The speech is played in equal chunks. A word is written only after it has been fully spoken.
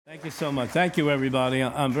Thank you so much. Thank you, everybody.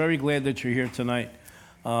 I'm very glad that you're here tonight.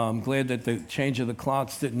 I'm glad that the change of the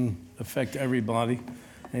clocks didn't affect everybody.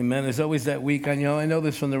 Amen. There's always that week. I know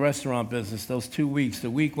this from the restaurant business, those 2 weeks. The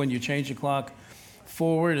week when you change the clock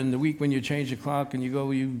forward and the week when you change the clock and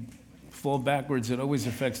you fall backwards, it always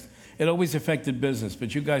affected business.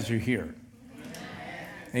 But you guys are here.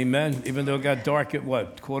 Amen. Even though it got dark at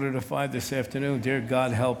 4:45 this afternoon, dear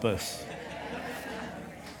God, help us.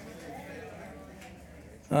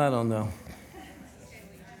 I don't know.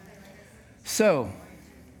 So,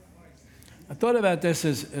 I thought about this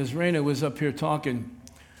as Raina was up here talking.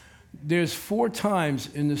 There's 4 times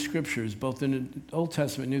in the scriptures, both in the Old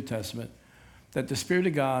Testament and New Testament, that the Spirit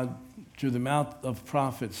of God, through the mouth of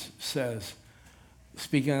prophets, says,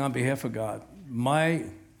 speaking on behalf of God, my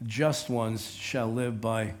just ones shall live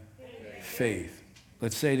by faith.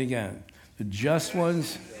 Let's say it again. The just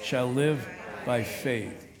ones shall live by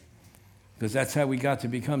faith. Because that's how we got to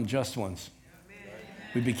become just ones.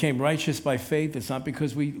 We became righteous by faith. It's not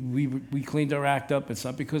because we cleaned our act up. It's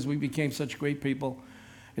not because we became such great people.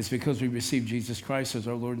 It's because we received Jesus Christ as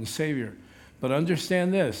our Lord and Savior. But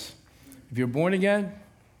understand this. If you're born again,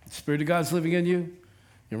 the Spirit of God's living in you,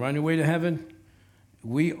 you're on your way to heaven,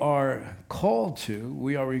 we are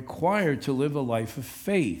required to live a life of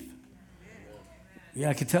faith. Yeah,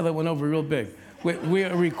 I can tell that went over real big. We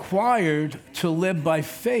are required to live by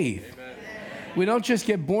faith. We don't just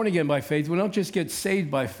get born again by faith. We don't just get saved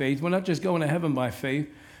by faith. We're not just going to heaven by faith,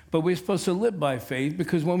 but we're supposed to live by faith,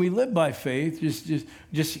 because when we live by faith,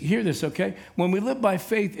 just hear this, okay? When we live by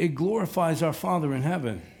faith, it glorifies our Father in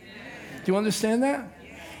heaven. Do you understand that?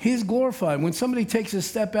 He's glorified. When somebody takes a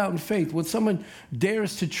step out in faith, when someone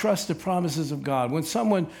dares to trust the promises of God, when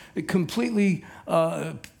someone completely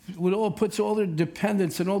puts all their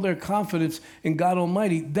dependence and all their confidence in God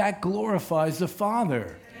Almighty, that glorifies the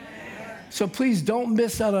Father. So please don't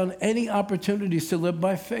miss out on any opportunities to live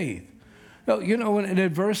by faith. No, when an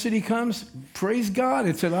adversity comes, praise God,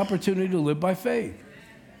 it's an opportunity to live by faith.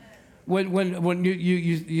 When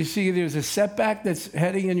you see there's a setback that's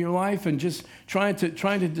heading in your life and just trying to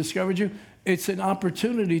discourage you, it's an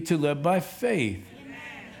opportunity to live by faith.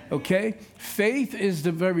 Okay? Faith is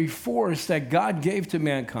the very force that God gave to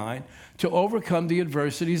mankind to overcome the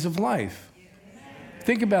adversities of life.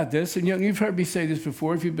 Think about this, and you've heard me say this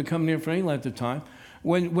before if you've been coming here for any length of time.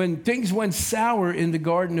 When things went sour in the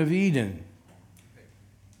Garden of Eden,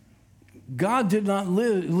 God did not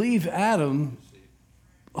leave Adam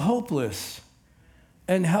hopeless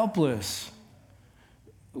and helpless.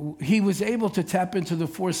 He was able to tap into the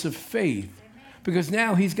force of faith, because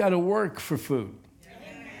now he's got to work for food.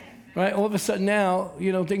 Right? All of a sudden now,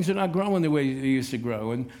 things are not growing the way they used to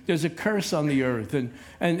grow. And there's a curse on the earth. And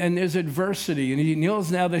there's adversity. And he knows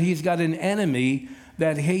now that he's got an enemy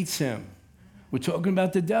that hates him. We're talking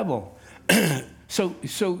about the devil.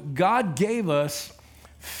 So God gave us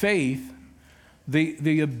faith,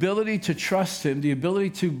 the ability to trust him, the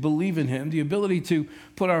ability to believe in him, the ability to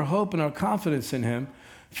put our hope and our confidence in him,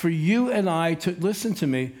 for you and I to, listen to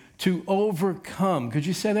me, to overcome. Could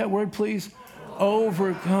you say that word, please?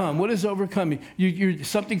 Overcome. What does overcome mean?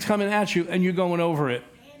 Something's coming at you and you're going over it.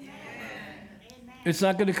 Amen. It's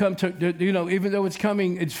not going to come to, even though it's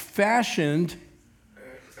coming, it's fashioned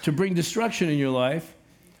to bring destruction in your life.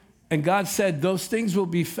 And God said, those things will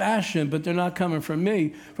be fashioned, but they're not coming from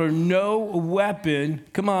me. For no weapon,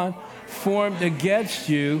 formed against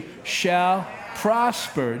you shall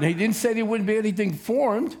prosper. And he didn't say there wouldn't be anything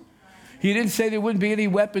formed. He didn't say there wouldn't be any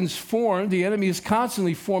weapons formed. The enemy is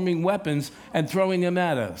constantly forming weapons and throwing them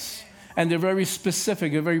at us. And they're very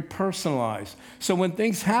specific, they're very personalized. So when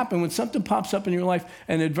things happen, when something pops up in your life,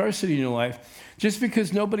 and adversity in your life, just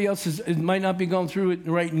because nobody else might not be going through it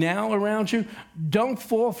right now around you, don't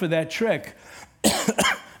fall for that trick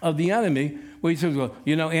of the enemy. Where he says,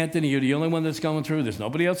 Anthony, you're the only one that's going through this.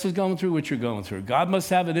 Nobody else is going through what you're going through. God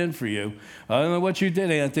must have it in for you. I don't know what you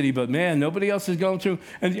did, Anthony, but man, nobody else is going through.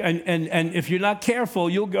 And if you're not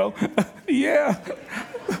careful, you'll go, yeah,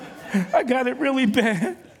 I got it really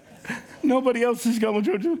bad. Nobody else is going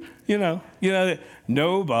through,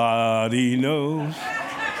 nobody knows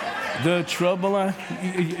the trouble.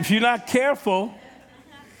 If you're not careful,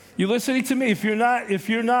 you're listening to me. If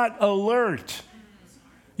you're not alert,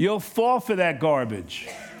 you'll fall for that garbage.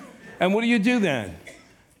 And what do then?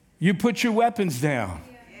 You put your weapons down.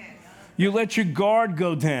 You let your guard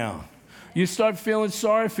go down. You start feeling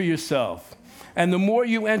sorry for yourself. And the more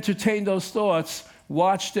you entertain those thoughts,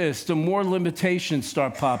 watch this, the more limitations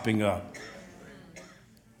start popping up.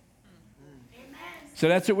 So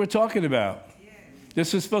that's what we're talking about.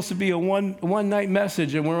 This is supposed to be a one-night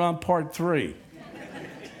message, and we're on part 3.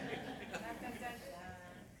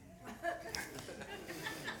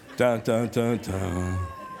 Dun, dun, dun, dun.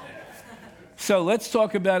 So let's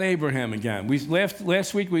talk about Abraham again.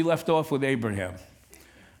 Last week we left off with Abraham,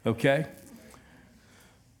 okay?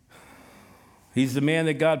 He's the man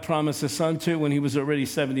that God promised a son to when he was already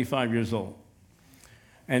 75 years old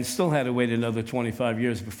and still had to wait another 25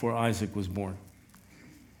 years before Isaac was born.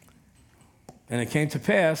 And it came to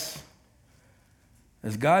pass,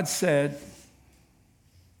 as God said,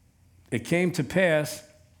 it came to pass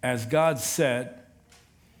as God said.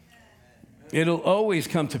 It'll always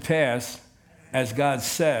come to pass as God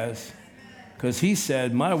says, because he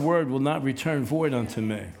said, my word will not return void unto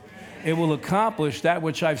me. It will accomplish that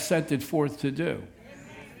which I've sent it forth to do.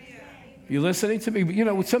 You listening to me? You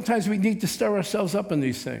know, sometimes we need to stir ourselves up in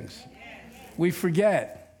these things. We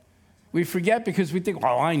forget. We forget because we think,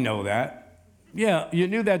 oh, I know that. Yeah, you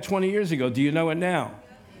knew that 20 years ago. Do you know it now?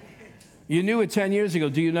 You knew it 10 years ago.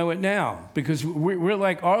 Do you know it now? Because we're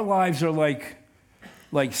like, our lives are like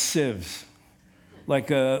sieves, like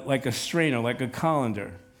a strainer, like a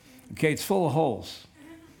colander. Okay, it's full of holes.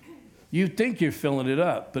 You think you're filling it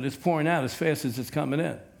up, but it's pouring out as fast as it's coming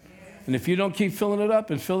in. And if you don't keep filling it up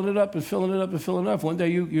and filling it up and filling it up and filling it up, one day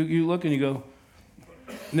you look and you go,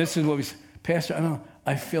 and this is what we say, Pastor,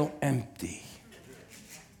 I feel empty.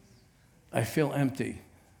 I feel empty.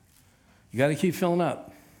 You got to keep filling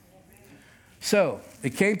up. So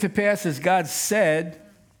it came to pass as God said,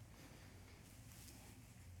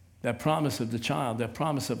 that promise of the child, that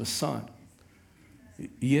promise of a son,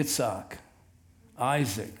 Yitzhak,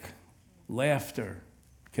 Isaac, laughter,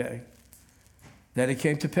 okay, that it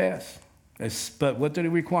came to pass. But what did it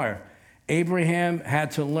require? Abraham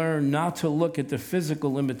had to learn not to look at the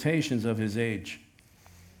physical limitations of his age.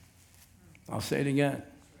 I'll say it again,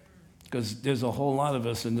 because there's a whole lot of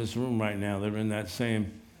us in this room right now that are in that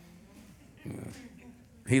same.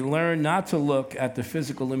 He learned not to look at the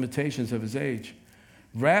physical limitations of his age.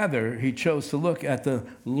 Rather, he chose to look at the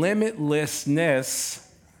limitlessness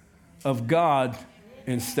of God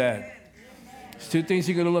instead. There's two things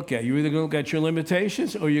you're going to look at. You're either going to look at your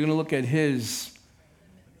limitations or you're going to look at his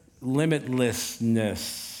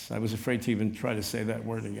limitlessness. I was afraid to even try to say that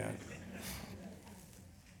word again.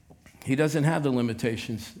 He doesn't have the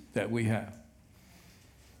limitations that we have.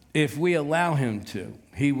 If we allow him to,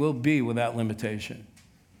 he will be without limitation.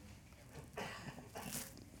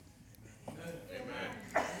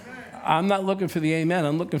 I'm not looking for the amen.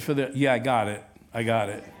 I'm looking for the, yeah, I got it. I got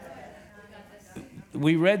it.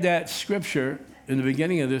 We read that scripture in the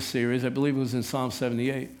beginning of this series. I believe it was in Psalm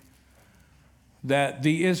 78. That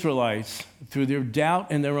the Israelites, through their doubt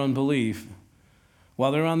and their unbelief,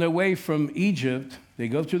 while they're on their way from Egypt, they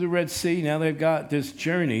go through the Red Sea. Now they've got this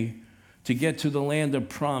journey to get to the land of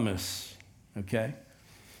promise. Okay?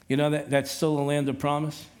 You know that's still a land of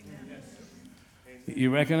promise? Yes. You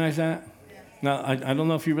recognize that? Now, I don't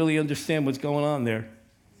know if you really understand what's going on there.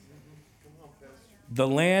 The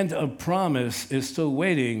land of promise is still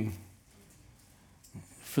waiting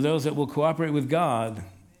for those that will cooperate with God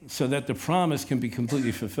so that the promise can be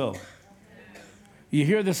completely fulfilled. You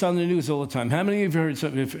hear this on the news all the time. How many of you heard,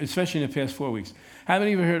 especially in the past 4 weeks, how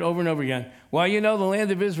many of you heard over and over again, well, you know, the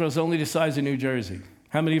land of Israel is only the size of New Jersey?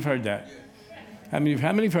 How many have heard that? How many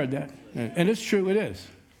have heard that? And it's true, it is.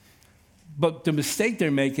 But the mistake they're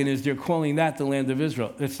making is they're calling that the land of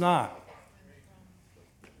Israel. It's not.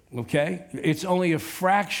 Okay? It's only a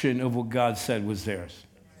fraction of what God said was theirs.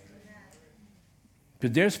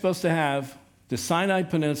 But they're supposed to have the Sinai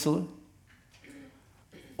Peninsula,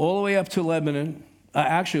 all the way up to Lebanon,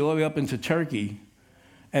 actually all the way up into Turkey,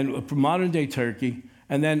 and modern-day Turkey,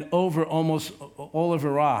 and then over almost all of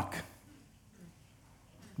Iraq.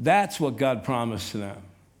 That's what God promised to them.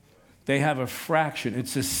 They have a fraction.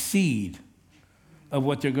 It's a seed of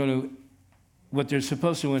what they're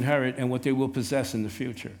supposed to inherit and what they will possess in the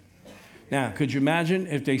future. Now, could you imagine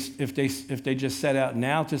if they just set out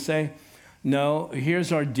now to say, no,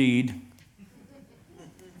 here's our deed.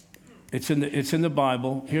 It's in the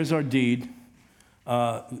Bible. Here's our deed.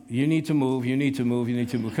 You need to move. You need to move. You need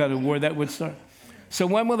to move. What kind of war that would start? So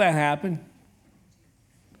when will that happen?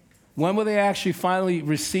 When will they actually finally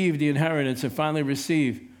receive the inheritance and finally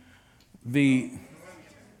receive the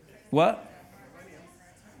what?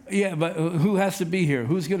 Yeah, but who has to be here?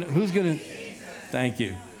 Who's gonna? Thank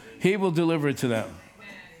you. He will deliver it to them.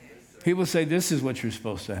 He will say, "This is what you're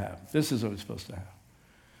supposed to have. This is what it's supposed to have."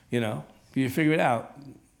 You know, you figure it out.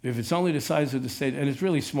 If it's only the size of the state, and it's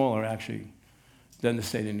really smaller actually than the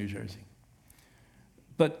state of New Jersey.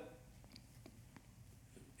 But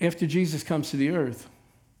after Jesus comes to the earth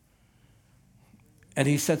and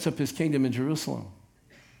he sets up his kingdom in Jerusalem,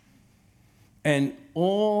 and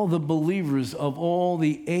all the believers of all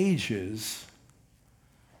the ages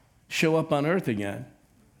show up on earth again,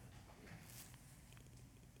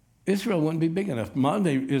 Israel wouldn't be big enough. Modern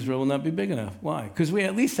day Israel will not be big enough. Why? Because we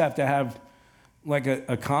at least have to have like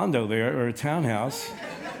a condo there or a townhouse.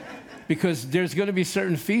 Because there's going to be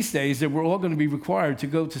certain feast days that we're all going to be required to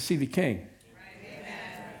go to see the king.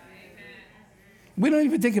 We don't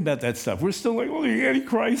even think about that stuff. We're still like, oh, the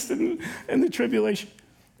Antichrist and the tribulation.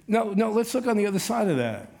 No, let's look on the other side of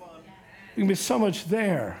that. There's going to be so much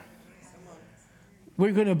there.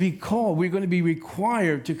 We're going to be called. We're going to be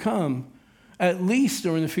required to come at least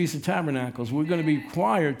during the Feast of Tabernacles. We're going to be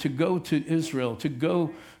required to go to Israel, to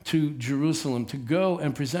go to Jerusalem, to go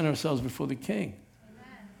and present ourselves before the king.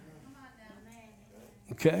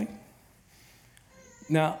 Okay?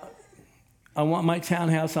 Now, I want my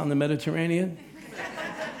townhouse on the Mediterranean.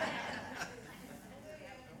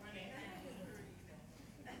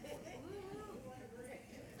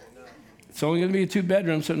 It's only going to be a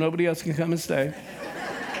 2-bedroom, so nobody else can come and stay.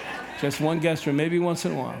 Just one guest room, maybe once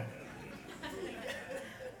in a while.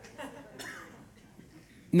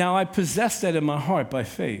 Now, I possess that in my heart by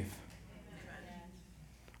faith.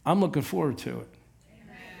 I'm looking forward to it.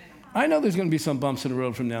 I know there's going to be some bumps in the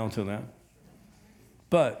road from now until then.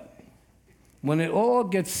 But when it all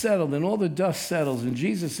gets settled and all the dust settles and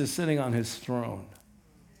Jesus is sitting on his throne,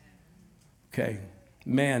 okay,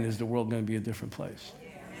 man, is the world going to be a different place.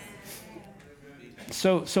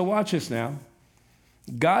 So watch this now.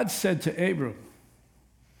 God said to Abram,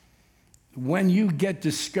 when you get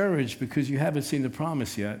discouraged because you haven't seen the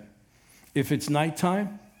promise yet, if it's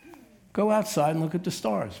nighttime, go outside and look at the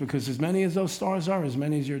stars, because as many as those stars are, as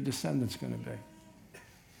many as your descendants are going to be.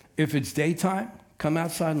 If it's daytime, come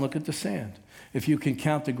outside and look at the sand. If you can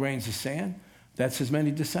count the grains of sand, that's as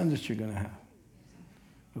many descendants you're going to have.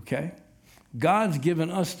 Okay? God's given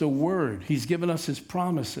us the word. He's given us his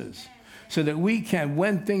promises so that we can,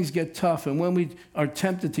 when things get tough and when we are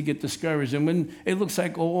tempted to get discouraged and when it looks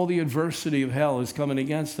like all the adversity of hell is coming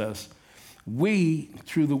against us, we,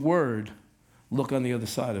 through the word, look on the other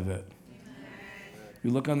side of it.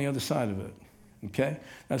 You look on the other side of it, okay?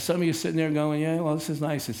 Now, some of you sitting there going, yeah, well, this is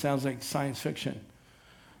nice. It sounds like science fiction.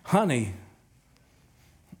 Honey,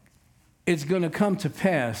 it's going to come to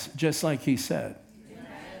pass just like he said. Amen.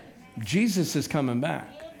 Jesus is coming back.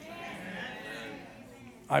 Amen.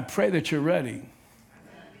 I pray that you're ready.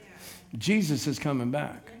 Jesus is coming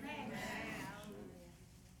back. Amen.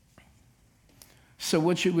 So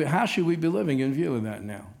how should we be living in view of that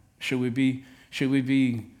now? Should we be,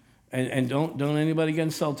 and don't anybody get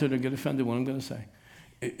insulted or get offended what I'm going to say.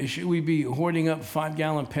 Should we be hoarding up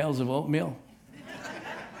 5-gallon pails of oatmeal?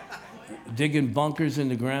 Digging bunkers in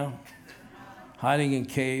the ground? Hiding in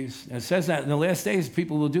caves? And it says that in the last days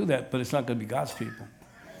people will do that, but it's not going to be God's people.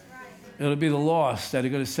 It'll be the lost that are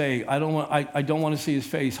going to say, I don't want to see his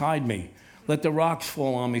face, hide me. Let the rocks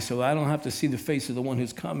fall on me so I don't have to see the face of the one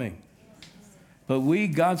who's coming. But we,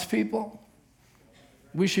 God's people,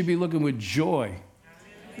 we should be looking with joy.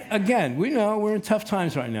 Again, we know we're in tough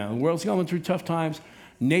times right now. The world's going through tough times.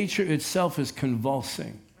 Nature itself is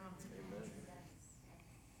convulsing.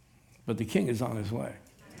 But the king is on his way.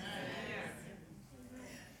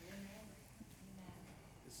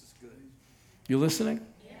 You listening?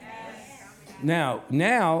 Now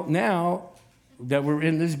that we're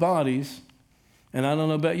in these bodies, and I don't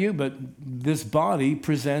know about you, but this body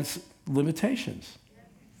presents limitations.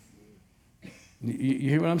 You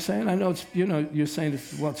hear what I'm saying? I know you're saying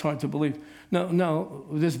it's hard to believe. No,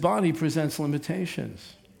 this body presents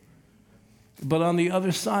limitations. But on the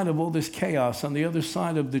other side of all this chaos, on the other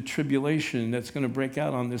side of the tribulation that's going to break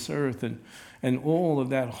out on this earth and all of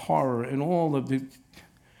that horror and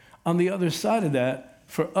on the other side of that,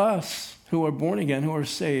 for us who are born again, who are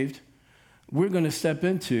saved, we're going to step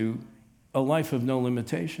into a life of no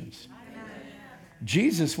limitations.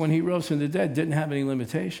 Jesus, when he rose from the dead, didn't have any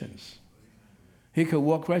limitations. He could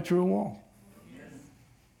walk right through a wall.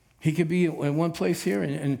 He could be in one place here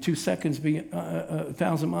and in 2 seconds be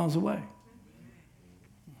 1,000 miles away.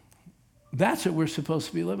 That's what we're supposed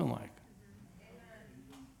to be living like.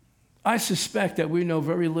 I suspect that we know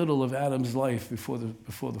very little of Adam's life before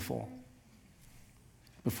the fall,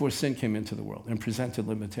 before sin came into the world and presented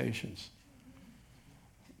limitations.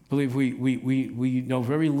 I believe we know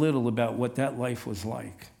very little about what that life was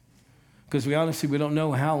like. Because we don't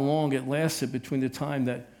know how long it lasted between the time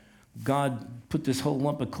that God put this whole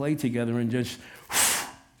lump of clay together and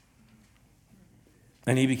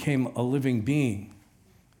and he became a living being.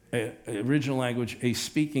 Original language, a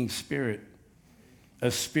speaking spirit. A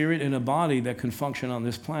spirit in a body that can function on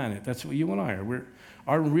this planet. That's what you and I are.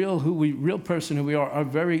 Our real person who we are, our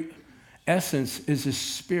very essence is a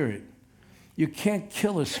spirit. You can't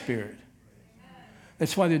kill a spirit.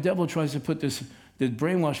 That's why the devil tries to put this, the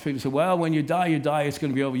brainwash people say, well, when you die, it's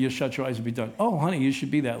going to be over. You shut your eyes and be done. Oh, honey, you should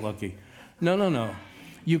be that lucky. No.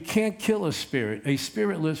 You can't kill a spirit. A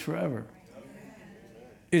spirit lives forever.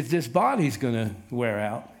 If this body's going to wear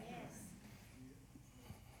out,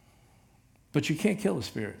 but you can't kill a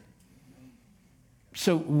spirit.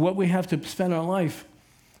 So what we have to spend our life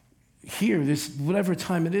here, this whatever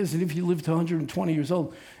time it is, and if you live to 120 years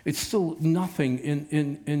old, it's still nothing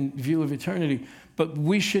in view of eternity. But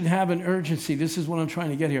we should have an urgency. This is what I'm trying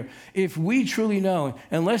to get here. If we truly know,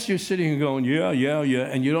 unless you're sitting and going, yeah,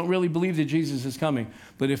 and you don't really believe that Jesus is coming,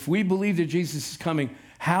 but if we believe that Jesus is coming,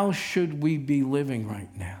 how should we be living right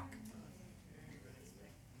now?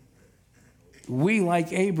 We,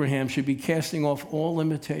 like Abraham, should be casting off all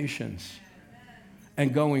limitations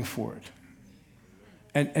and going for it.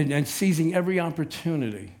 And seizing every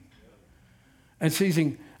opportunity. And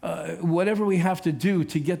seizing whatever we have to do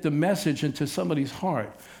to get the message into somebody's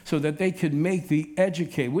heart so that they can make the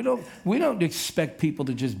educated. We don't expect people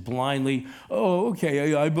to just blindly, oh,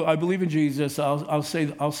 okay, I believe in Jesus, I'll say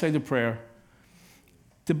the prayer.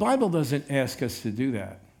 The Bible doesn't ask us to do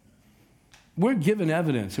that. We're given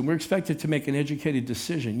evidence, and we're expected to make an educated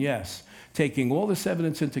decision, yes. Taking all this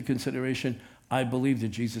evidence into consideration, I believe that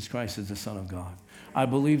Jesus Christ is the Son of God. I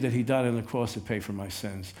believe that he died on the cross to pay for my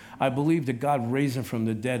sins. I believe that God raised him from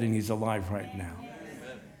the dead and he's alive right now.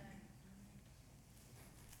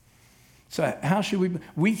 So how should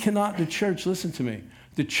we cannot, the church, listen to me,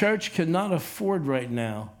 the church cannot afford right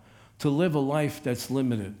now to live a life that's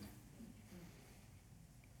limited.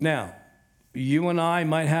 Now, you and I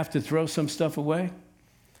might have to throw some stuff away.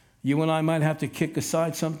 You and I might have to kick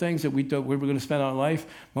aside some things that we thought we were going to spend our life.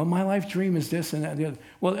 Well, my life dream is this and that and the other.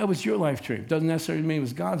 Well, that was your life dream. Doesn't necessarily mean it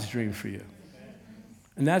was God's dream for you.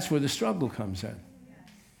 And that's where the struggle comes in.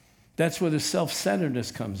 That's where the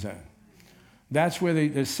self-centeredness comes in. That's where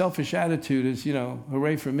the selfish attitude is,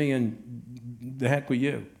 hooray for me and the heck with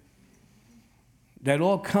you. That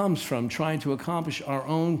all comes from trying to accomplish our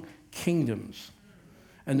own kingdoms.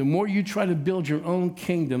 And the more you try to build your own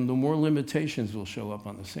kingdom, the more limitations will show up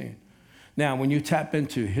on the scene. Now, when you tap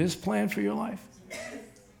into his plan for your life,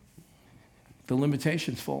 the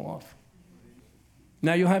limitations fall off.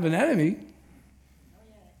 Now, you'll have an enemy,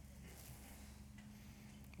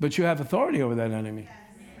 but you have authority over that enemy.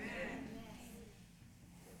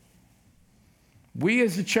 We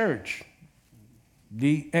as a church,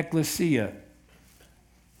 the ecclesia,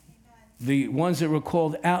 the ones that were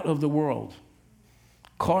called out of the world,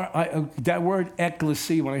 that word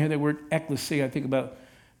ecclesia, when I hear that word ecclesia, I think about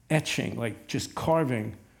etching, like just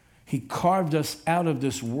carving. He carved us out of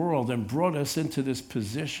this world and brought us into this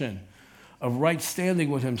position of right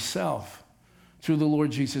standing with himself through the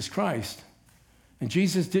Lord Jesus Christ. And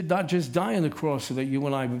Jesus did not just die on the cross so that you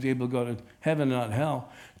and I would be able to go to heaven and not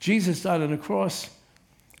hell. Jesus died on the cross,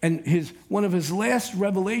 and one of his last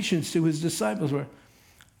revelations to his disciples were,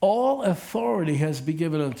 all authority has been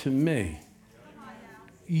given unto me.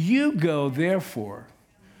 You go, therefore,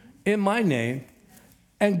 in my name,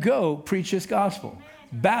 and go preach this gospel,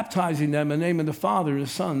 baptizing them in the name of the Father, the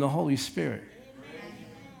Son, and the Holy Spirit.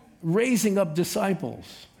 Raising up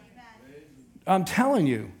disciples. I'm telling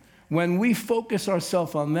you, when we focus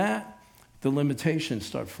ourselves on that, the limitations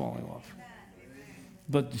start falling off.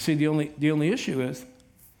 But see, the only issue is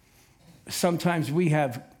sometimes we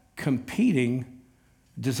have competing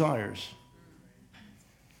desires.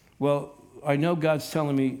 Well, I know God's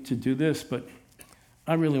telling me to do this, but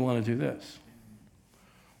I really want to do this.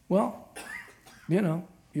 Well,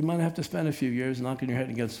 you might have to spend a few years knocking your head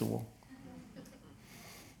against the wall.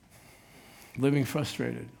 Living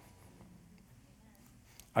frustrated.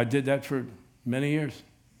 I did that for many years.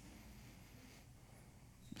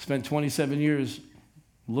 Spent 27 years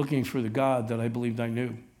looking for the God that I believed I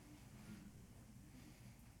knew.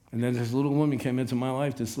 And then this little woman came into my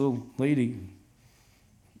life, this little lady,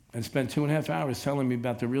 and spent 2.5 hours telling me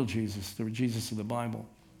about the real Jesus, the Jesus of the Bible.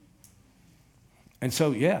 And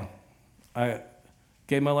so, I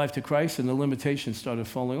gave my life to Christ, and the limitations started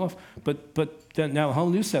falling off. But then now a whole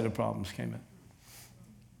new set of problems came in.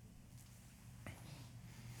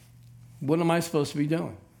 What am I supposed to be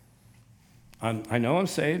doing? I know I'm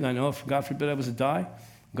saved. I know if, God forbid, I was to die,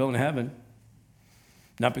 I'm going to heaven.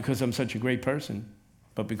 Not because I'm such a great person,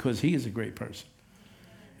 but because he is a great person.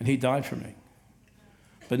 And he died for me.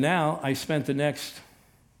 But now I spent the next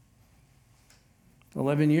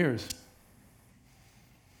 11 years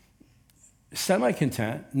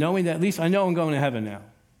semi-content, knowing that at least I know I'm going to heaven now.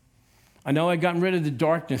 I know I've gotten rid of the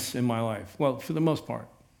darkness in my life. Well, for the most part.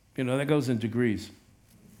 That goes in degrees.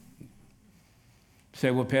 Say,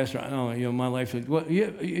 well, Pastor, I don't know, my life is, well,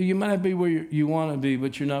 you might not be where you want to be,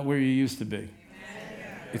 but you're not where you used to be. Amen.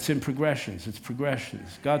 It's in progressions. It's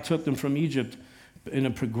progressions. God took them from Egypt in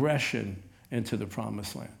a progression into the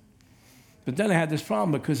promised land. But then I had this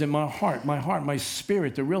problem because in my heart, my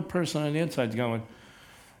spirit, the real person on the inside is going,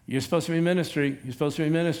 you're supposed to be ministry, you're supposed to be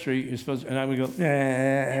ministry, you're supposed to, and I would go,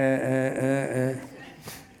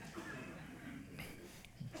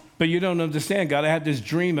 But you don't understand, God. I had this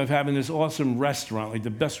dream of having this awesome restaurant, like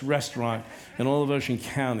the best restaurant in all of Ocean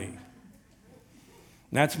County. And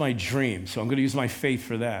that's my dream, so I'm going to use my faith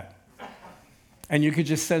for that. And you could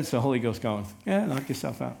just sense the Holy Ghost going, yeah, knock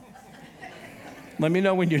yourself out. Let me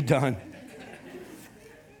know when you're done.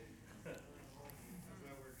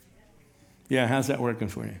 Yeah, how's that working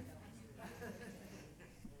for you?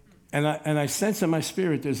 And I sense in my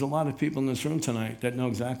spirit there's a lot of people in this room tonight that know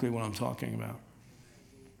exactly what I'm talking about.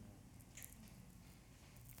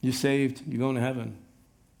 You're saved, you're going to heaven.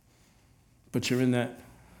 But you're in that,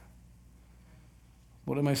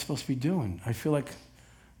 what am I supposed to be doing? I feel like,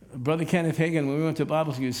 Brother Kenneth Hagin, when we went to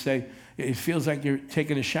Bible school, used to say, it feels like you're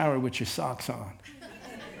taking a shower with your socks on.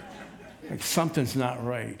 Like something's not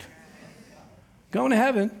right. Going to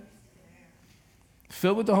heaven,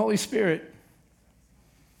 filled with the Holy Spirit,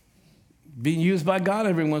 being used by God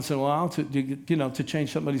every once in a while to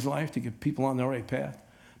change somebody's life, to get people on the right path,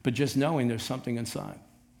 but just knowing there's something inside.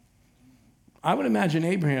 I would imagine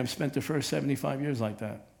Abraham spent the first 75 years like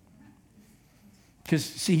that. Because,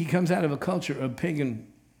 see, he comes out of a culture of pagan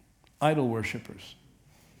idol worshipers.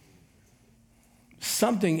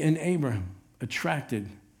 Something in Abraham attracted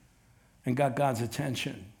and got God's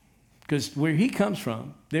attention. Because where he comes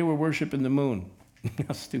from, they were worshiping the moon.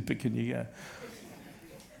 How stupid can you get?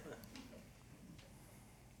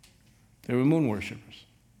 They were moon worshipers.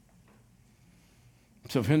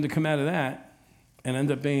 So for him to come out of that and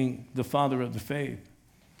end up being the father of the faith,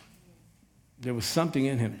 there was something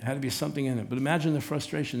in him. There had to be something in him. But imagine the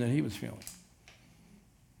frustration that he was feeling.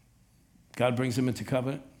 God brings him into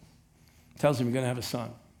covenant, tells him you're going to have a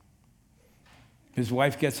son. His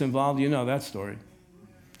wife gets involved. You know that story.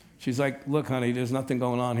 She's like, look, honey, there's nothing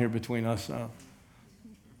going on here between us.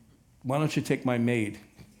 Why don't you take my maid?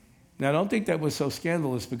 Now, I don't think that was so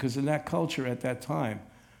scandalous because in that culture at that time,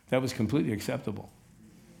 that was completely acceptable.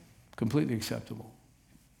 Completely acceptable.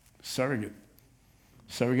 Surrogate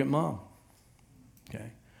mom.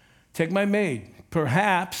 Okay. Take my maid.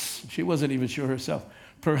 Perhaps, she wasn't even sure herself,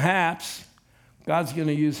 perhaps God's going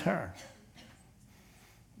to use her.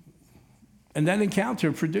 And that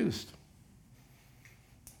encounter produced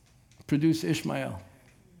Ishmael.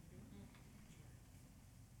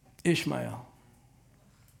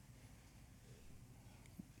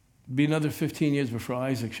 Be another 15 years before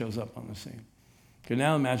Isaac shows up on the scene. You can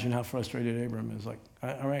now imagine how frustrated Abraham is. Like,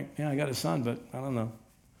 all right, yeah, I got a son, but I don't know.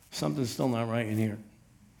 Something's still not right in here.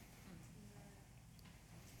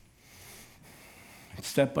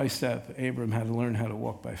 Step by step, Abraham had to learn how to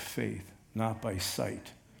walk by faith, not by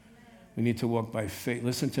sight. We need to walk by faith.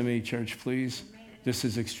 Listen to me, church, please. This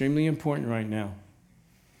is extremely important right now.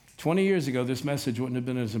 20 years ago, this message wouldn't have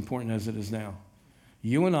been as important as it is now.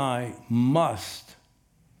 You and I must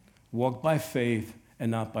walk by faith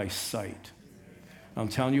and not by sight. I'm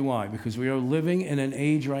telling you why. Because we are living in an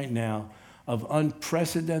age right now of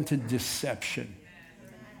unprecedented deception.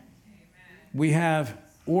 We have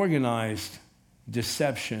organized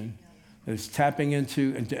deception that's tapping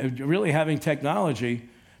into and really having technology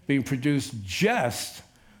being produced just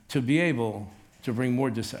to be able to bring more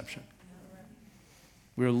deception.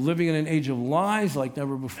 We're living in an age of lies like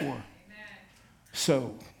never before.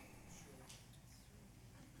 So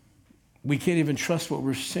we can't even trust what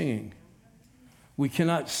we're seeing. We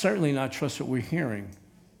cannot, certainly not trust what we're hearing.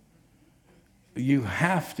 You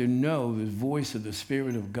have to know the voice of the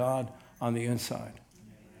Spirit of God on the inside.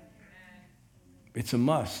 It's a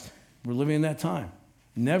must. We're living in that time.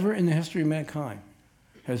 Never in the history of mankind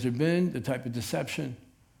has there been the type of deception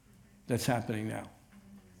that's happening now.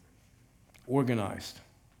 Organized,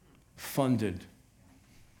 funded,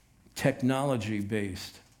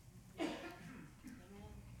 technology-based.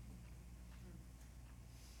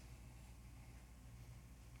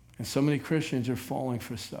 And so many Christians are falling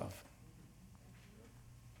for stuff.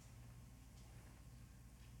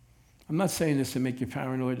 I'm not saying this to make you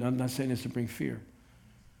paranoid. I'm not saying this to bring fear.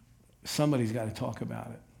 Somebody's got to talk about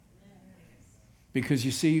it. Because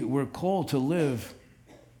you see, we're called to live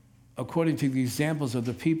according to the examples of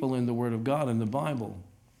the people in the Word of God in the Bible.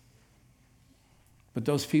 But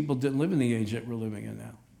those people didn't live in the age that we're living in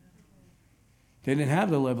now. They didn't have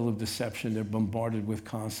the level of deception they're bombarded with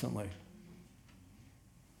constantly.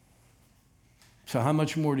 So how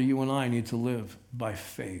much more do you and I need to live by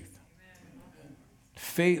faith?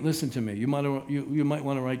 Faith, listen to me. You might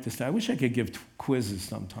want to write this down. I wish I could give quizzes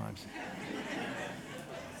sometimes.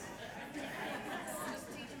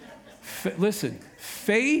 Listen,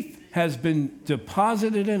 faith has been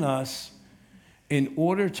deposited in us in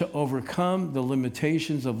order to overcome the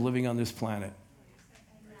limitations of living on this planet.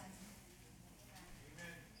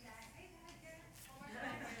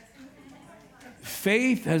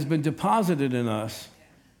 Faith has been deposited in us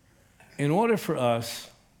in order for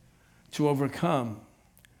us to overcome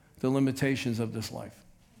the limitations of this life.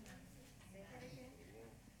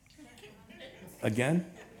 Again?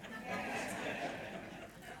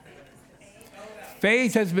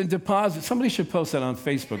 Faith has been deposited. Somebody should post that on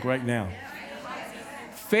Facebook right now.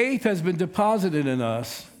 Faith has been deposited in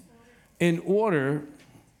us in order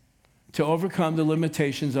to overcome the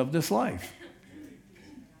limitations of this life.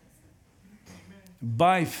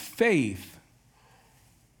 By faith.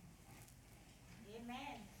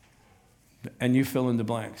 And you fill in the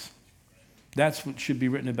blanks. That's what should be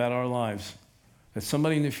written about our lives. That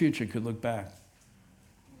somebody in the future could look back.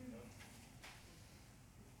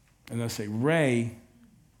 And they'll say, Ray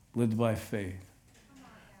lived by faith.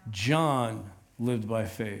 John lived by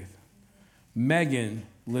faith. Megan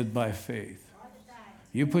lived by faith.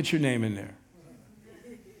 You put your name in there.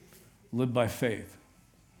 Live by faith.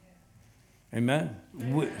 Amen?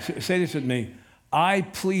 Say this with me. I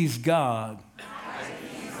please God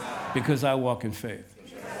because I walk in faith.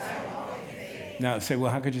 Now say,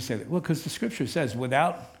 well, how could you say that? Well, because the scripture says,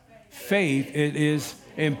 without faith, it is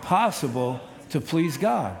impossible to please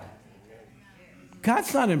God.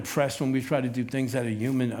 God's not impressed when we try to do things out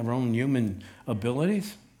of our own human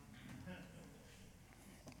abilities.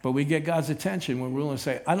 But we get God's attention when we're willing to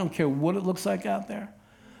say, I don't care what it looks like out there.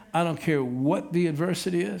 I don't care what the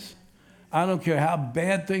adversity is. I don't care how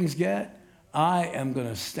bad things get. I am going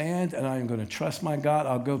to stand and I am going to trust my God.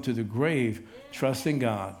 I'll go to the grave trusting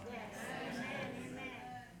God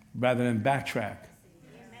rather than backtrack.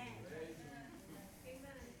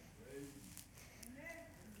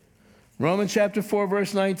 Romans chapter 4,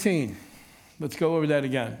 verse 19. Let's go over that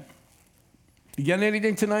again. You getting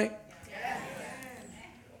anything tonight? Yes.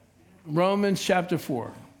 Romans chapter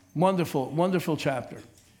 4. Wonderful, wonderful chapter.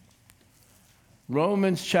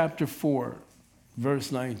 Romans chapter 4,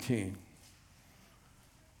 verse 19.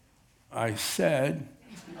 I said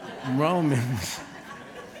Romans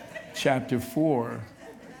chapter 4,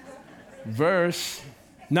 verse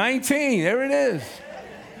 19. There it is.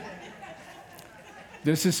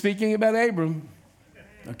 This is speaking about Abram.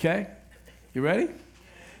 Okay? You ready?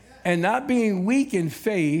 And not being weak in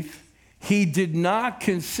faith, he did not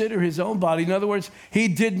consider his own body. In other words, he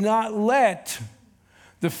did not let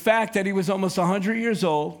the fact that he was almost 100 years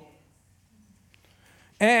old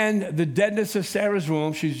and the deadness of Sarah's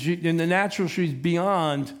womb, in the natural, she's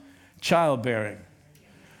beyond childbearing.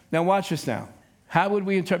 Now watch this now. How would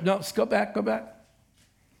we interpret? No, go back.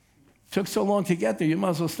 Took so long to get there, you might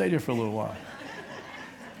as well stay there for a little while.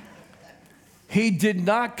 He did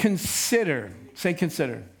not consider. Say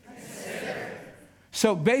consider.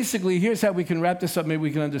 So basically, here's how we can wrap this up. Maybe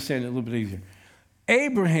we can understand it a little bit easier.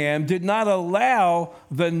 Abraham did not allow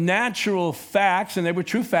the natural facts, and they were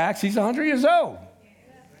true facts. He's 100 years old.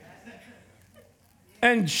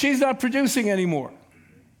 And she's not producing anymore.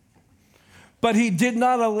 But he did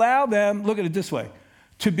not allow them, look at it this way,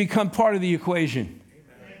 to become part of the equation.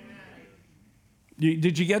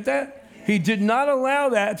 Did you get that? He did not allow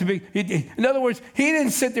that to be. In other words, he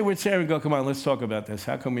didn't sit there with Sarah and go, come on, let's talk about this.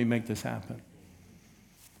 How can we make this happen?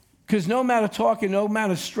 Because no amount of talking, no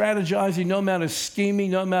amount of strategizing, no amount of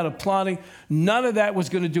scheming, no amount of plotting, none of that was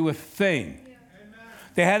going to do a thing.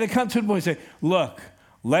 They had to come to the point and say, look,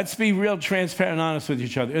 let's be real transparent and honest with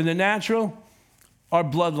each other. In the natural, our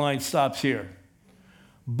bloodline stops here.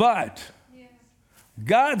 But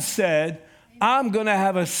God said, I'm going to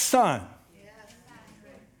have a son.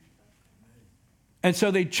 And so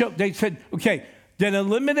they said, okay, then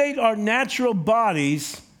eliminate our natural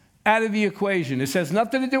bodies out of the equation. It has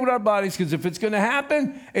nothing to do with our bodies, because if it's going to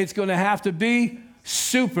happen, it's going to have to be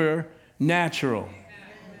supernatural.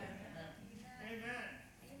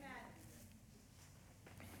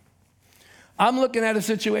 I'm looking at a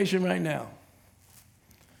situation right now,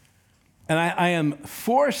 and I am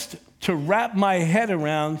forced to wrap my head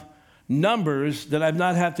around numbers that I've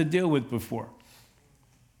not had to deal with before.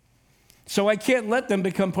 So I can't let them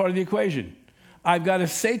become part of the equation. I've got to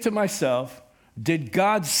say to myself, did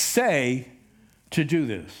God say to do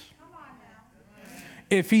this?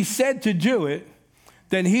 If he said to do it,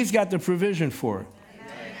 then he's got the provision for it.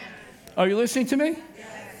 Are you listening to me?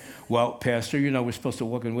 Well, Pastor, we're supposed to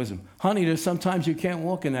walk in wisdom. Honey, there's sometimes you can't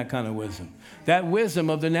walk in that kind of wisdom. That wisdom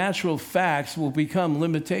of the natural facts will become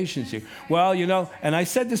limitations here. Well, and I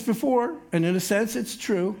said this before, and in a sense it's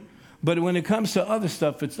true, but when it comes to other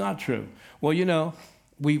stuff, it's not true. Well,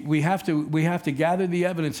 we have to gather the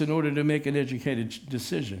evidence in order to make an educated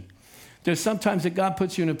decision. There's sometimes that God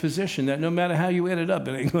puts you in a position that no matter how you add it up,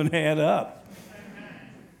 it ain't going to add up.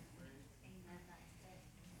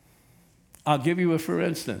 I'll give you a for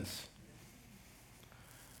instance.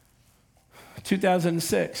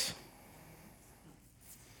 2006,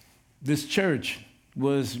 this church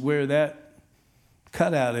was where that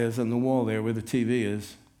cutout is on the wall there, where the TV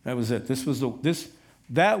is. That was it.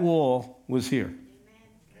 That wall was here.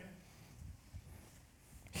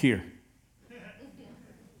 Here.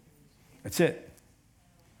 That's it.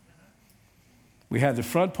 We had the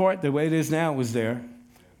front part, the way it is now, was there.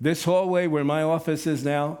 This hallway where my office is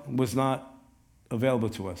now was not available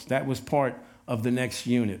to us. That was part of the next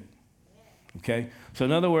unit. Okay? So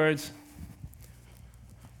in other words,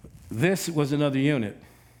 this was another unit.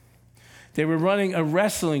 They were running a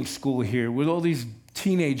wrestling school here with all these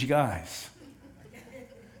teenage guys.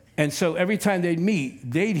 And so every time they'd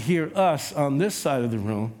meet, they'd hear us on this side of the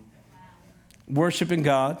room worshiping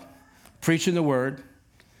God, preaching the word,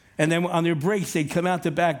 and then on their breaks, they'd come out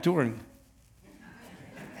the back door and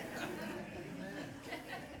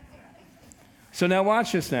so now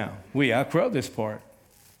watch this now. We outgrow this part.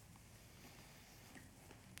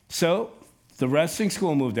 So the wrestling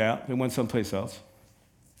school moved out. They went someplace else.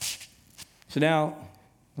 So now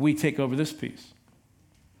we take over this piece.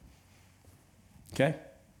 Okay?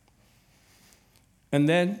 And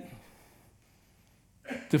then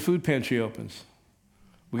the food pantry opens.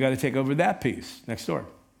 We got to take over that piece next door.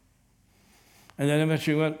 And then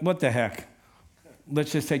eventually we went, what the heck?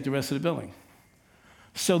 Let's just take the rest of the building.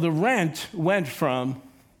 So the rent went from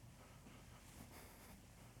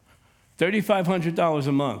 $3,500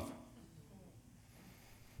 a month.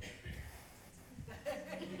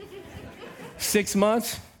 6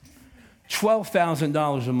 months,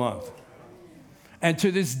 $12,000 a month. And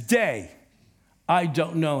to this day, I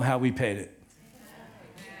don't know how we paid it.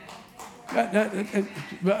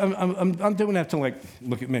 I'm doing that to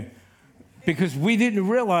look at me. Because we didn't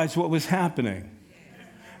realize what was happening.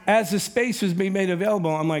 As the space was being made available,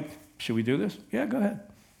 I'm like, should we do this? Yeah, go ahead.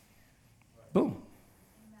 Boom.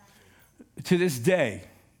 To this day,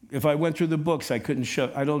 if I went through the books, I couldn't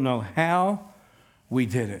show. I don't know how we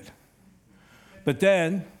did it. But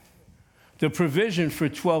then, the provision for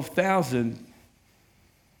 $12,000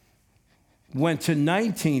 went to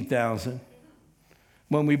 $19,000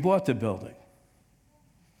 when we bought the building.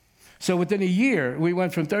 So within a year, we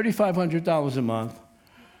went from $3,500 a month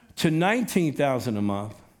to $19,000 a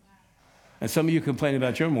month. And some of you complain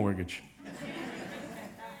about your mortgage.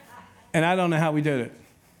 And I don't know how we did it.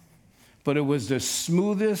 But it was the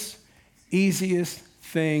smoothest, easiest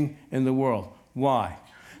thing in the world. Why?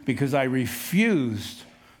 Because I refused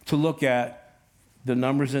to look at the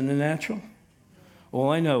numbers in the natural. All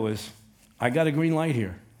I know is I got a green light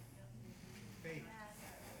here.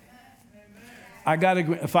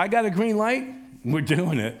 If I got a green light, we're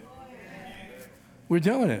doing it. We're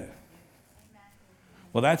doing it.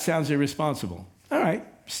 Well, that sounds irresponsible. All right,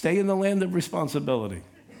 stay in the land of responsibility.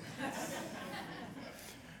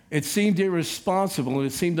 It seemed irresponsible, it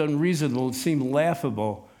seemed unreasonable, it seemed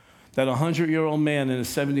laughable that a 100-year-old man and a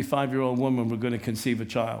 75-year-old woman were going to conceive a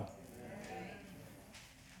child.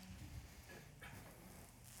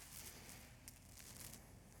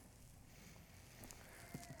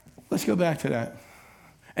 Let's go back to that.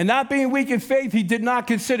 And not being weak in faith, he did not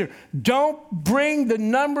consider. Don't bring the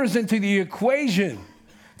numbers into the equation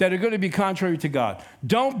that are going to be contrary to God.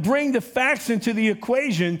 Don't bring the facts into the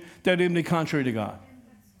equation that are going to be contrary to God.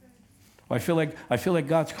 I feel like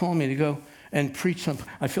God's calling me to go and preach something.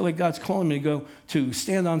 I feel like God's calling me to go to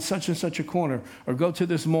stand on such and such a corner or go to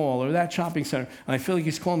this mall or that shopping center. And I feel like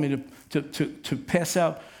he's calling me to pass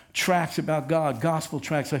out tracts about God, gospel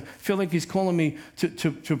tracts. I feel like he's calling me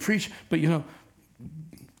to preach. But,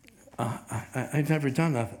 I've never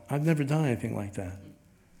done that. I've never done anything like that.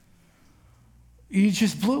 You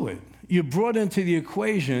just blew it. You brought into the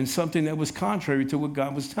equation something that was contrary to what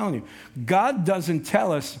God was telling you. God doesn't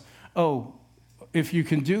tell us, oh, if you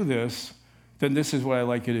can do this, then this is what I'd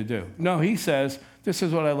like you to do. No, he says, this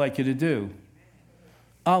is what I'd like you to do.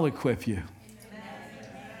 I'll equip you.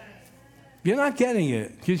 You're not getting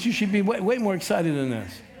it, because you should be way more excited than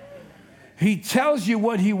this. He tells you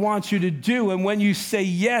what he wants you to do, and when you say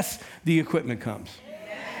yes, the equipment comes.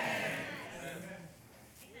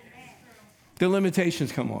 The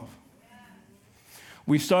limitations come off.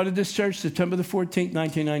 We started this church September the 14th,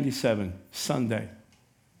 1997, Sunday.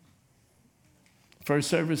 First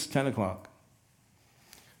service, 10 o'clock.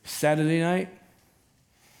 Saturday night,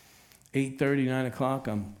 8:30, 9 o'clock,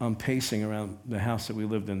 I'm pacing around the house that we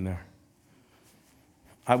lived in there.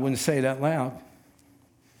 I wouldn't say it out loud,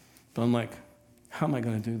 but I'm like, how am I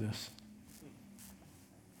going to do this?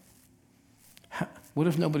 What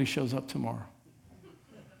if nobody shows up tomorrow?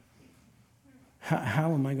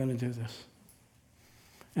 How am I going to do this?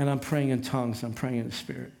 And I'm praying in tongues. I'm praying in the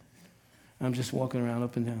Spirit. I'm just walking around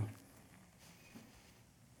up and down.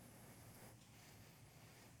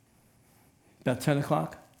 About 10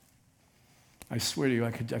 o'clock, I swear to you,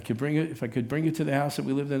 I could bring it. If I could bring it to the house that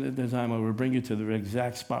we lived in at the time, I would bring it to the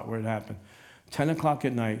exact spot where it happened. 10 o'clock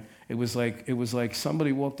at night, it was like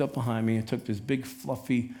somebody walked up behind me and took this big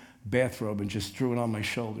fluffy bathrobe and just threw it on my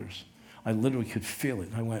shoulders. I literally could feel it.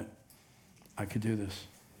 I went, I could do this.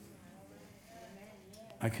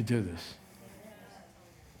 I could do this.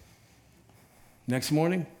 Next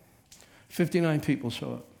morning, 59 people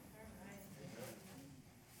show up.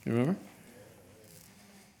 You remember?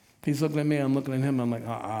 He's looking at me, I'm looking at him, I'm like,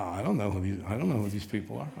 I don't know who these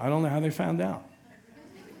people are. I don't know how they found out.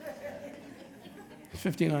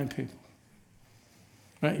 59 people.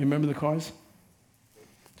 Right? You remember the cars?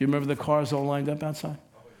 Do you remember the cars all lined up outside?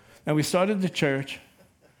 Now, we started the church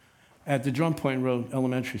at the Drum Point Road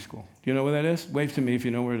Elementary School. Do you know where that is? Wave to me if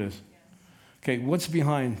you know where it is. Okay, what's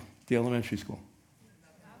behind the elementary school?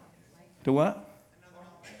 The what?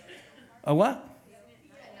 A what?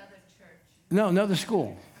 No, another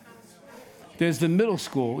school. There's the middle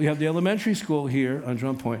school. You have the elementary school here on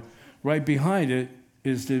Drum Point. Right behind it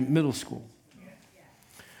is the middle school.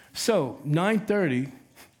 So, 9:30,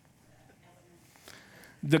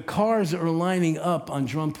 the cars are lining up on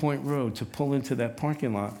Drum Point Road to pull into that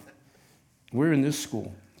parking lot. We're in this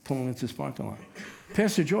school, pulling into this parking lot.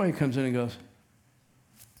 Pastor Joy comes in and goes,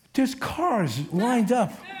 there's cars lined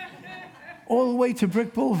up all the way to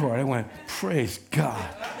Brick Boulevard. I went, praise God.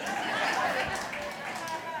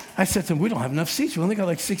 I said to him, we don't have enough seats. We only got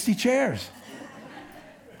like 60 chairs.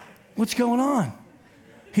 What's going on?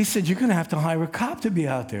 He said, you're going to have to hire a cop to be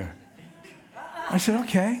out there. I said,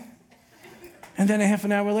 okay. And then a half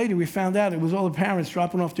an hour later, we found out it was all the parents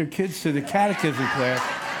dropping off their kids to the catechism class.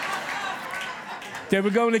 They were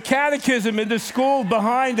going to catechism in the school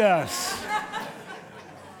behind us.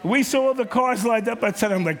 We saw all the cars lined up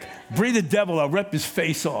outside. I'm like, breathe the devil, I'll rip his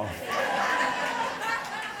face off.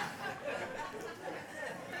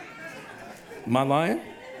 Am I lying?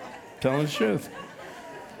 Telling the truth.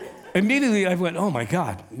 Immediately, I went, oh, my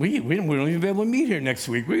God, we won't even be able to meet here next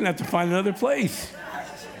week. We're going to have to find another place.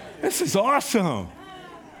 This is awesome.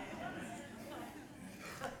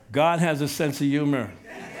 God has a sense of humor.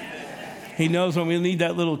 He knows when we need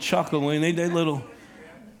that little chuckle, when we need that little...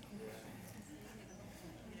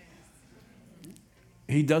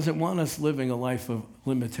 He doesn't want us living a life of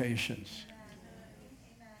limitations.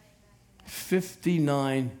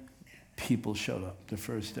 59 people showed up the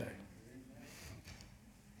first day.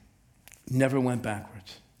 Never went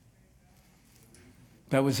backwards.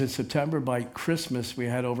 That was in September. By Christmas, we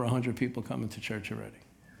had over 100 people coming to church already.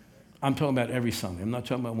 I'm talking about every Sunday. I'm not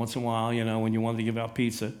talking about once in a while, when you wanted to give out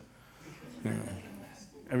pizza.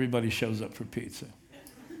 Everybody shows up for pizza.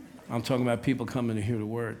 I'm talking about people coming to hear the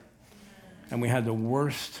word. And we had the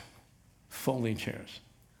worst folding chairs.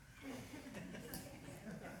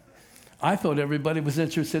 I thought everybody was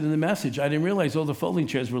interested in the message. I didn't realize all the folding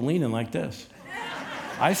chairs were leaning like this.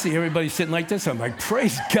 I see everybody sitting like this. I'm like,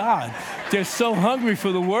 praise God. They're so hungry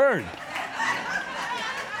for the word.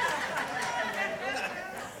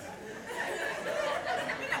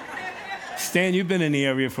 Stan, you've been in the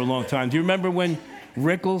area for a long time. Do you remember when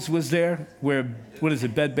Rickles was there? What is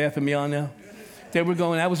it, Bed Bath & Beyond now? They were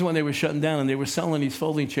going, that was when they were shutting down, and they were selling these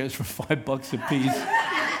folding chairs for $5 a piece.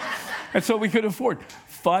 That's what we could afford,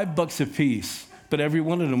 $5 a piece. But every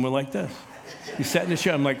one of them were like this. You sat in the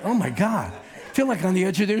chair, I'm like, oh my God. They're like on the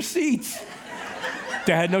edge of their seats.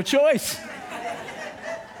 They had no choice.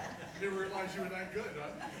 You didn't realize you were that good,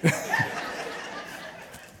 huh?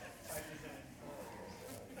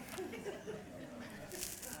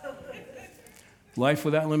 Life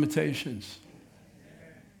without limitations.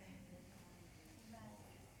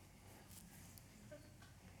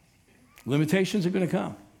 Limitations are going to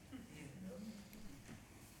come.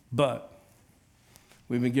 But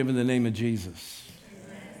we've been given the name of Jesus.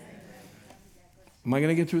 Am I going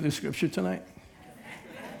to get through the scripture tonight?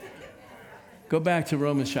 Go back to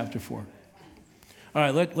Romans chapter 4. All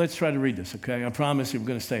right, let's try to read this, okay? I promise you we're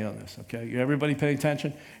going to stay on this, okay? Everybody pay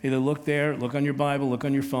attention? Either look there, look on your Bible, look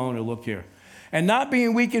on your phone, or look here. And not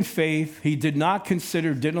being weak in faith, he didn't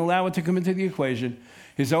allow it to come into the equation,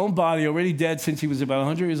 his own body already dead since he was about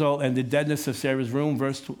 100 years old, and the deadness of Sarah's womb,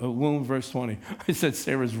 verse 20. I said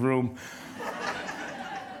Sarah's room.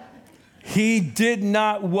 He did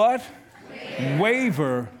not what?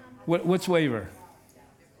 Waver. What's waver?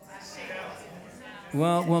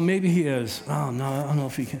 Well, maybe he is. Oh, no, I don't know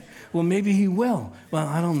if he can. Well, maybe he will. Well,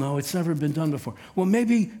 I don't know. It's never been done before. Well,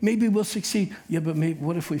 maybe we'll succeed. Yeah, but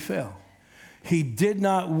what if we fail? He did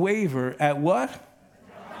not waver at what?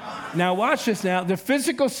 Now, watch this now. The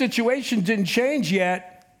physical situation didn't change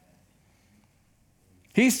yet.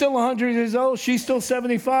 He's still 100 years old. She's still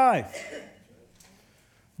 75.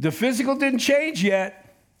 The physical didn't change yet.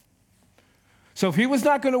 So if he was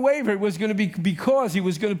not going to waver, it was going to be because he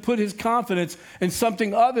was going to put his confidence in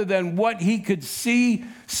something other than what he could see,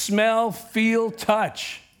 smell, feel,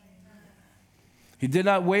 touch. He did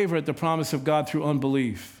not waver at the promise of God through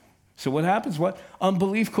unbelief. So what happens? What?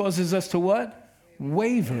 Unbelief causes us to what?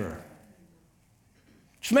 Waver.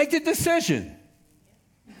 Just make the decision.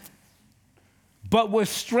 But was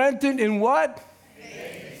strengthened in what?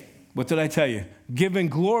 Faith. What did I tell you? Giving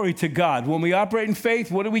glory to God. When we operate in faith,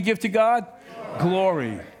 what do we give to God?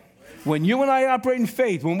 Glory. When you and I operate in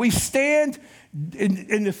faith, when we stand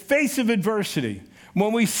in the face of adversity,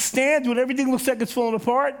 when we stand when everything looks like it's falling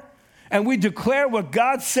apart, and we declare what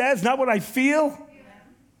God says, not what I feel,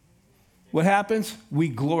 what happens? We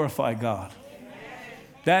glorify God.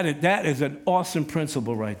 That is an awesome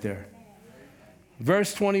principle right there.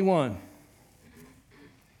 Verse 21.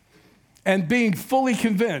 And being fully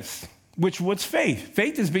convinced, what's faith?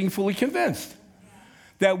 Faith is being fully convinced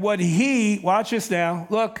that watch this now,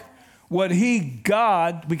 look,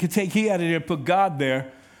 God, we could take he out of there, put God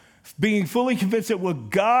there, being fully convinced that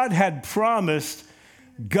what God had promised,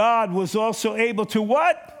 God was also able to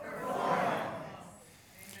what? Perform.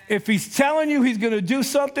 If he's telling you he's going to do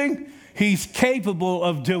something, he's capable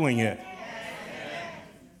of doing it.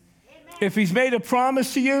 If he's made a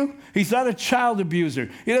promise to you, he's not a child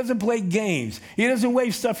abuser. He doesn't play games. He doesn't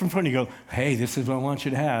wave stuff in front of you. Go, hey, this is what I want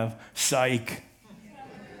you to have. Psych.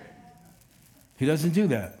 He doesn't do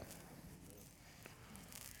that.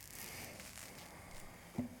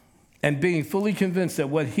 And being fully convinced that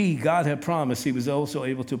what God had promised, he was also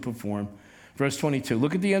able to perform. Verse 22.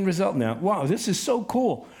 Look at the end result now. Wow, this is so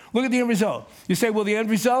cool. Look at the end result. You say, well, the end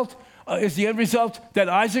result, is the end result that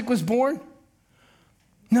Isaac was born?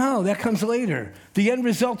 No, that comes later. The end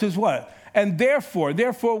result is what? And therefore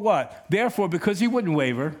what? Therefore, because he wouldn't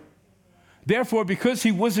waver. Therefore, because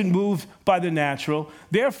he wasn't moved by the natural.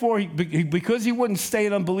 Therefore, because he wouldn't stay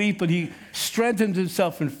in unbelief, but he strengthened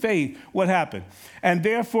himself in faith. What happened? And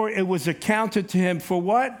therefore, it was accounted to him for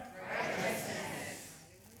what? Righteousness.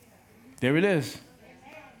 There it is.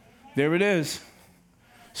 There it is.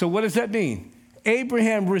 So what does that mean?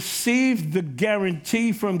 Abraham received the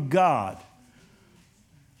guarantee from God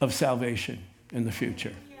of salvation in the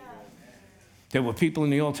future. There were people in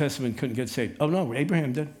the Old Testament couldn't get saved. Oh, no,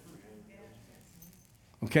 Abraham did.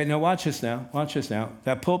 Okay, now watch this now. Watch this now.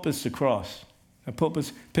 That pulpit's the cross.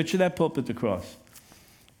 Picture that pulpit, the cross.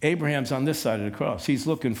 Abraham's on this side of the cross. He's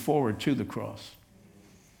looking forward to the cross.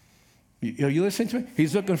 Are you listening to me?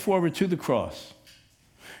 He's looking forward to the cross.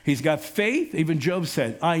 He's got faith. Even Job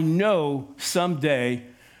said, I know someday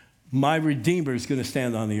my Redeemer is going to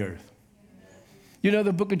stand on the earth. You know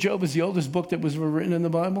the book of Job is the oldest book that was written in the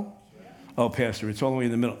Bible? Oh, Pastor, it's all the way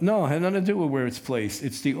in the middle. No, it had nothing to do with where it's placed.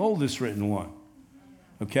 It's the oldest written one.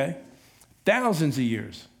 Okay? Thousands of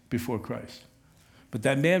years before Christ. But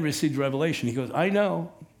that man received revelation. He goes, I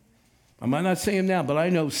know. I might not say him now, but I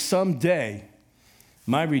know someday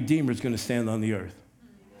my Redeemer is going to stand on the earth.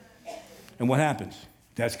 And what happens?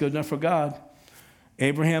 That's good enough for God.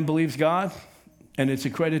 Abraham believes God, and it's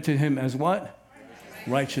accredited to him as what?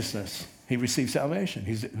 Righteousness. He received salvation.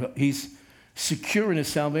 He's secure in his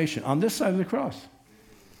salvation on this side of the cross.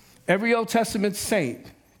 Every Old Testament saint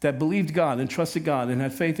that believed God and trusted God and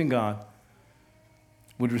had faith in God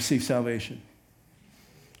would receive salvation.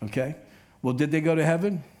 Okay? Well, did they go to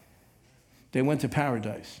heaven? They went to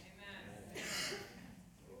paradise.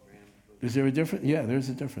 Is there a difference? Yeah, there's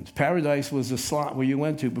a difference. Paradise was a slot where you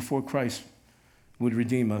went to before Christ would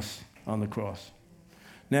redeem us on the cross.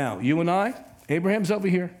 Now, you and I, Abraham's over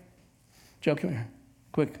here. Joe, come here.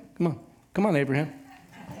 Quick, come on. Come on, Abraham.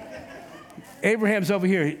 Abraham's over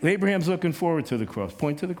here. Abraham's looking forward to the cross.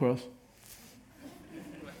 Point to the cross.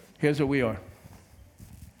 Here's what we are.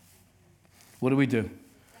 What do?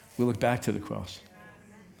 We look back to the cross.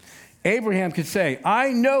 Abraham could say, I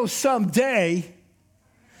know someday,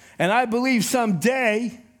 and I believe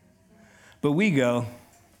someday, but we go,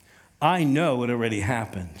 I know it already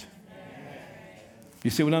happened. You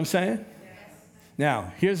see what I'm saying? Yes.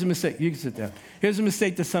 Now, here's a mistake. You can sit down. Here's a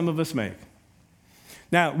mistake that some of us make.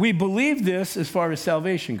 Now, we believe this as far as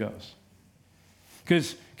salvation goes.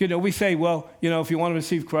 Because, we say, well, if you want to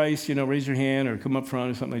receive Christ, raise your hand or come up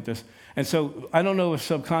front or something like this. And so I don't know if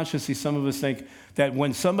subconsciously some of us think that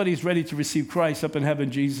when somebody's ready to receive Christ up in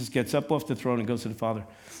heaven, Jesus gets up off the throne and goes to the Father.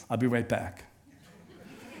 I'll be right back.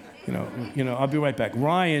 I'll be right back.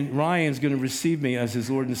 Ryan's going to receive me as his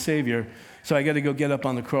Lord and Savior, so I got to go get up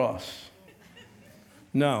on the cross.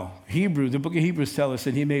 No. the book of Hebrews tells us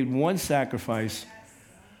that he made one sacrifice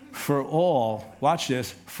for all, watch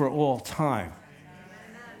this, for all time.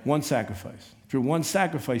 One sacrifice. Through one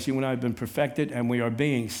sacrifice, you and I have been perfected and we are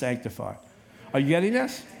being sanctified. Are you getting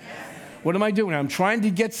this? Yes. What am I doing? I'm trying to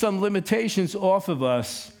get some limitations off of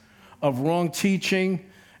us of wrong teaching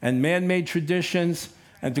and man-made traditions,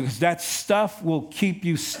 and because that stuff will keep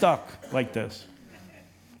you stuck like this.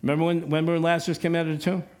 Remember when Lazarus came out of the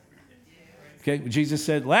tomb? Okay, Jesus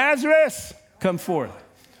said, Lazarus, come forth.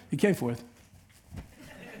 He came forth.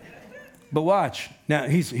 But watch. Now,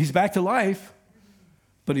 he's back to life,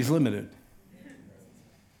 but he's limited.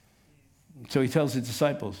 So he tells his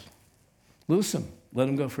disciples, loose him, let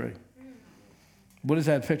him go free. What is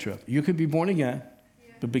that a picture of? You could be born again,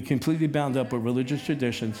 but be completely bound up with religious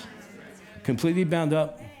traditions, completely bound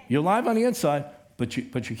up. You're alive on the inside, but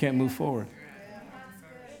you can't move forward.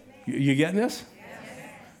 You getting this?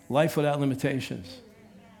 Life without limitations.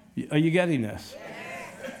 Are you getting this?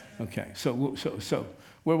 Okay, so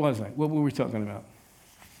where was I? What were we talking about?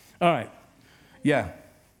 All right. Yeah.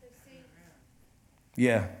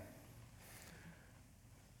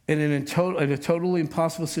 In a totally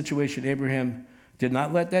impossible situation, Abraham did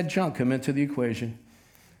not let that junk come into the equation.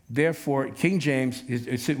 Therefore, King James,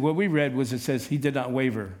 what we read was it says he did not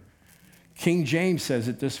waver. King James says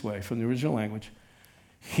it this way from the original language.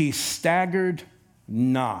 He staggered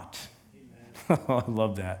not. I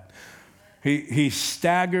love that. He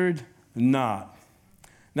staggered not.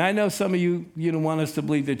 Now, I know some of you don't want us to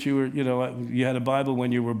believe that you had a Bible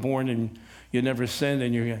when you were born and you never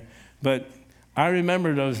sinned, but I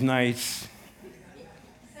remember those nights.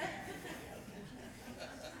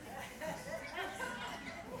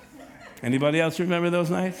 Anybody else remember those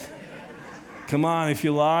nights? Come on, if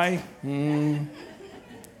you lie.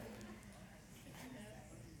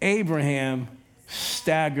 Abraham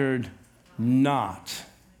staggered not,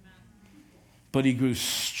 but he grew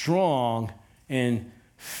strong in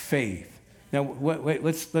faith. Now, wait,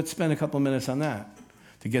 let's spend a couple of minutes on that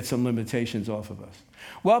to get some limitations off of us.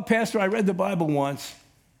 Well, Pastor, I read the Bible once,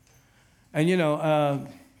 and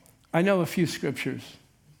I know a few scriptures.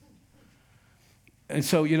 And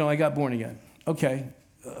so, I got born again. Okay,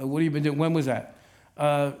 what have you been doing? When was that?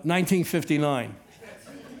 1959.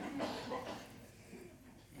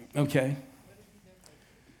 Okay.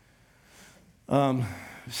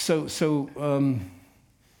 So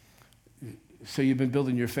you've been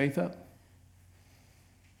building your faith up?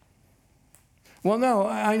 Well, no,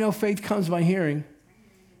 I know faith comes by hearing,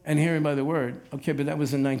 and hearing by the word. Okay, but that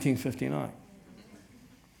was in 1959,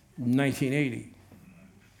 1980,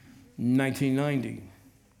 1990,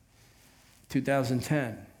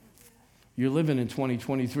 2010. You're living in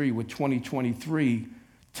 2023 with 2023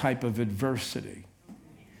 type of adversity.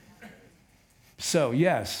 So,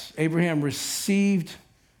 yes, Abraham received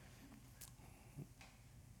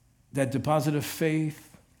that deposit of faith,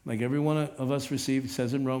 like every one of us received, it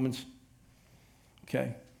says in Romans.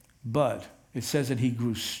 Okay? But it says that he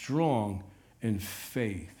grew strong in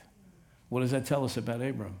faith. What does that tell us about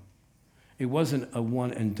Abraham? It wasn't a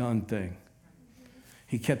one and done thing.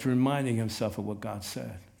 He kept reminding himself of what God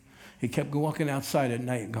said. He kept walking outside at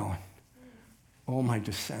night and going, oh, my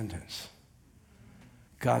descendants.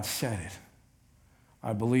 God said it.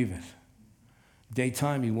 I believe it.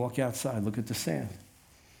 Daytime, you walk outside, look at the sand.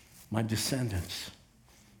 My descendants.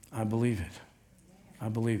 I believe it. I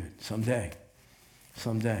believe it. Someday.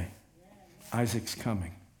 Isaac's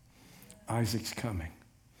coming. Isaac's coming.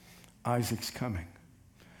 Isaac's coming.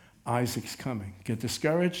 Isaac's coming. Get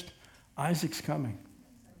discouraged? Isaac's coming.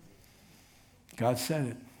 God said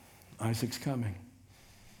it. Isaac's coming.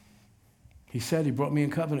 He said he brought me in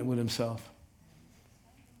covenant with himself.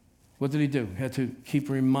 What did he do? He had to keep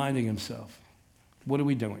reminding himself. What are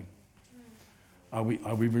we doing? Are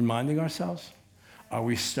we reminding ourselves? Are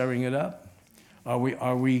we stirring it up? Are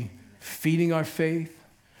we feeding our faith?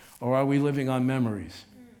 Or are we living on memories?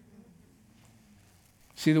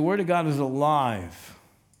 See, the Word of God is alive.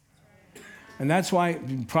 And that's why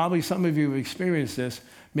probably some of you have experienced this.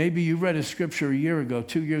 Maybe you read a scripture a year ago,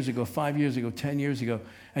 2 years ago, 5 years ago, 10 years ago,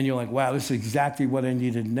 and you're like, wow, this is exactly what I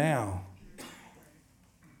needed now.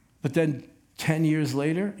 But then 10 years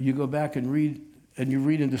later, you go back and read, and you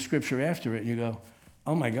read into Scripture after it, and you go,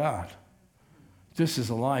 oh my God, this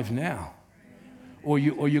is alive now. Or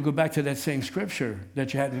you go back to that same Scripture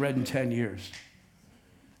that you hadn't read in 10 years,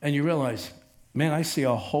 and you realize, man, I see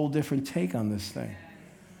a whole different take on this thing.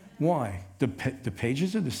 Why? The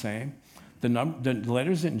pages are the same. The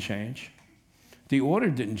letters didn't change. The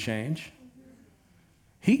order didn't change.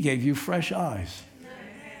 He gave you fresh eyes.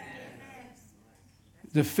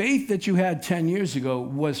 The faith that you had 10 years ago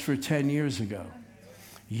was for 10 years ago.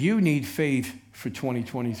 You need faith for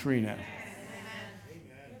 2023 now.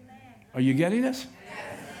 Are you getting this?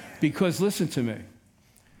 Because listen to me.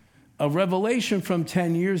 A revelation from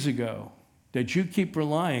 10 years ago that you keep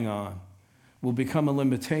relying on will become a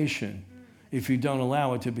limitation if you don't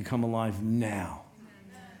allow it to become alive now.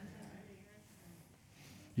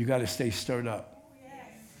 You got to stay stirred up.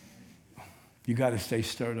 You got to stay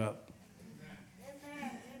stirred up.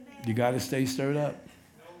 You got to stay stirred up.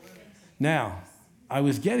 Now, I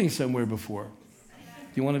was getting somewhere before.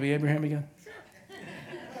 Do you want to be Abraham again?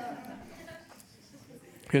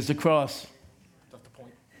 Here's the cross. That's the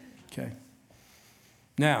point. Okay.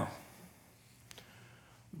 Now,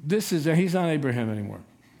 he's not Abraham anymore.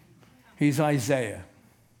 He's Isaiah.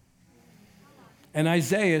 And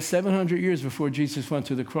Isaiah, 700 years before Jesus went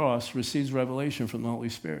to the cross, receives revelation from the Holy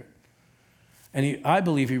Spirit. And I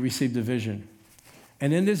believe he received a vision.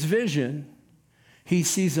 And in this vision, he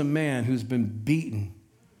sees a man who's been beaten,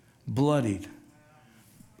 bloodied,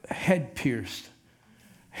 head pierced,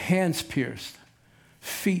 hands pierced,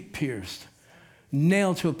 feet pierced,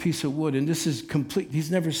 nailed to a piece of wood. And this is complete. He's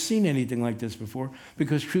never seen anything like this before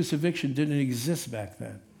because crucifixion didn't exist back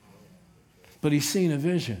then. But he's seen a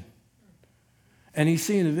vision. And he's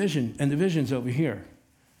seeing a vision, and the vision's over here.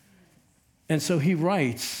 And so he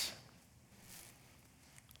writes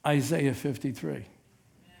Isaiah 53.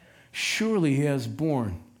 Surely he has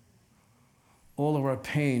borne all of our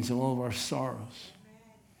pains and all of our sorrows.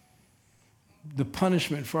 The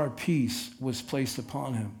punishment for our peace was placed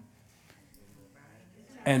upon him.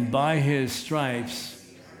 And by his stripes,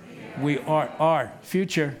 we are.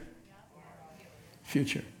 Future.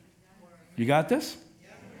 You got this?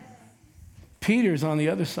 Peter's on the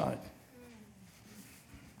other side.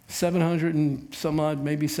 700 and some odd,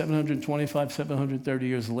 maybe 725, 730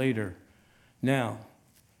 years later. Now,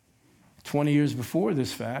 20 years before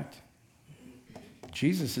this fact,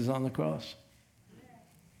 Jesus is on the cross.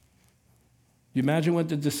 You imagine what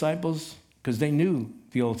the disciples, because they knew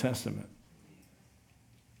the Old Testament.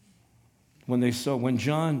 When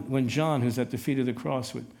John, who's at the feet of the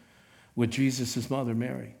cross with Jesus' mother,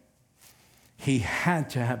 Mary, he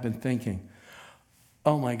had to have been thinking,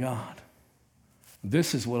 oh my God,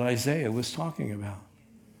 this is what Isaiah was talking about.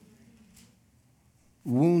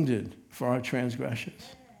 Wounded for our transgressions.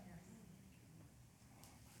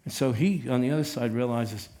 And so he, on the other side,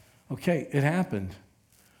 realizes, okay, it happened.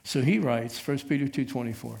 So he writes, 1 Peter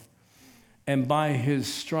 2:24, and by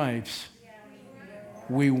his stripes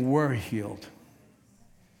we were healed.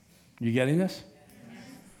 You getting this?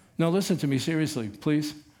 Now listen to me seriously,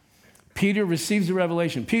 please. Peter receives the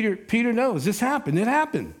revelation. Peter knows this happened. It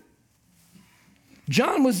happened.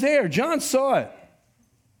 John was there. John saw it.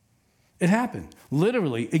 It happened.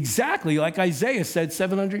 Literally, exactly like Isaiah said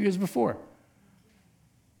 700 years before.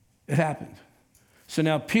 It happened. So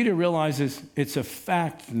now Peter realizes it's a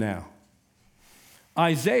fact now.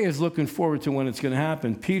 Isaiah is looking forward to when it's going to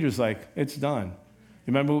happen. Peter's like, it's done.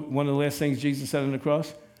 You remember one of the last things Jesus said on the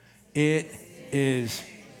cross? It is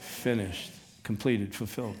finished, completed,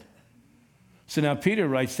 fulfilled. So now Peter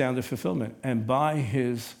writes down the fulfillment. And by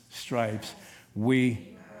his stripes,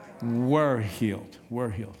 we were healed. Were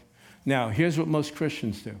healed. Now, here's what most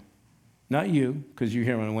Christians do. Not you, because you're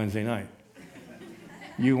here on a Wednesday night.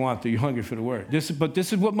 You're hungry for the word. But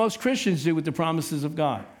this is what most Christians do with the promises of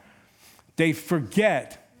God. They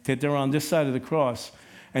forget that they're on this side of the cross.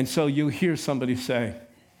 And so you hear somebody say,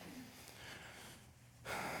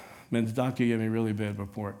 man, the doctor gave me a really bad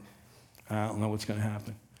report. I don't know what's going to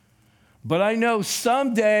happen. But I know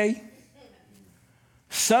someday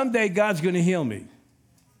God's going to heal me.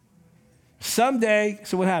 Someday,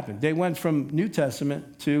 so what happened? They went from New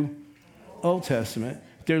Testament to Old Testament.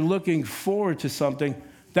 They're looking forward to something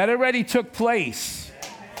that already took place.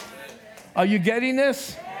 Are you getting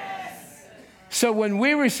this? So when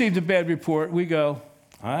we received a bad report, we go,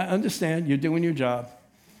 I understand, you're doing your job.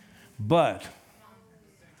 But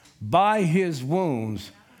by his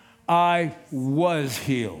wounds, I was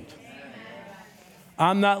healed.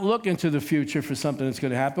 I'm not looking to the future for something that's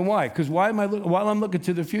going to happen. Why? Because while I'm looking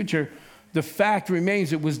to the future, the fact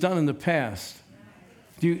remains it was done in the past.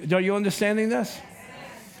 Are you understanding this?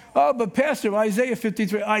 Oh, but Pastor, Isaiah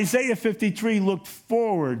 53 looked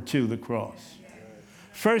forward to the cross.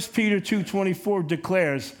 1 Peter 2:24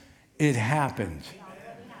 declares, it happened.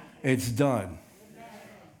 It's done.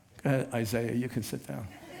 Go ahead, Isaiah, you can sit down.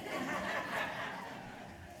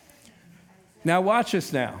 Now watch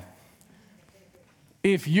this now.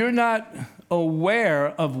 If you're not aware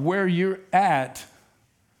of where you're at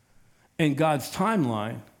in God's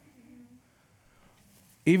timeline,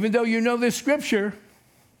 even though you know this scripture,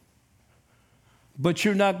 but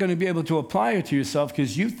you're not going to be able to apply it to yourself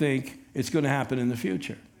because you think it's going to happen in the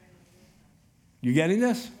future. You getting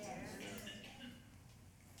this?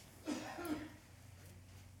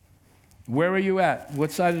 Where are you at?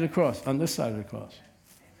 What side of the cross? On this side of the cross.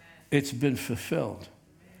 It's been fulfilled.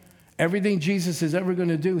 Everything Jesus is ever going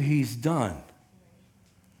to do, he's done.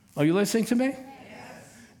 Are you listening to me? Yes.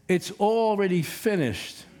 It's already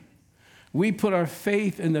finished. We put our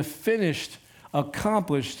faith in the finished,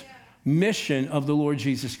 accomplished mission of the Lord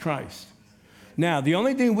Jesus Christ. Now, the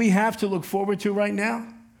only thing we have to look forward to right now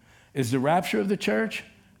is the rapture of the church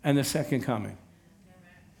and the second coming.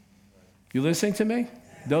 You listening to me?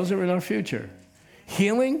 Those are in our future.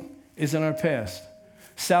 Healing is in our past.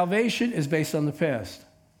 Salvation is based on the past.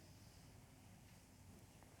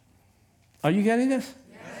 Are you getting this?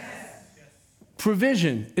 Yes.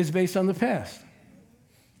 Provision is based on the past.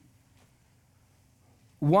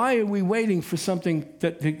 Why are we waiting for something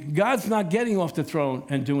that God's not getting off the throne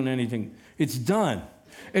and doing anything? It's done.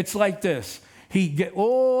 It's like this. He get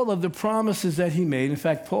all of the promises that he made. In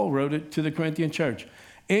fact, Paul wrote it to the Corinthian church.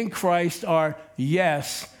 In Christ are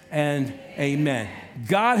yes and amen.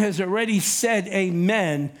 God has already said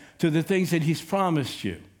amen to the things that he's promised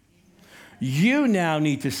you. You now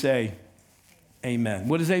need to say amen.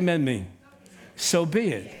 What does amen mean? So be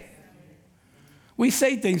it. We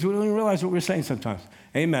say things, we don't even realize what we're saying sometimes.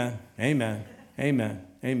 Amen, amen, amen,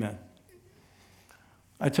 amen.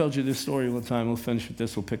 I told you this story one time. We'll finish with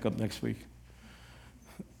this. We'll pick up next week.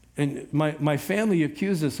 And my family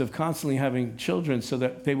accused us of constantly having children so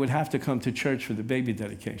that they would have to come to church for the baby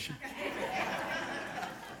dedication.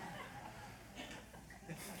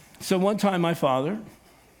 So one time my father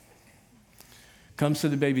comes to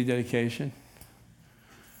the baby dedication.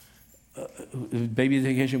 The baby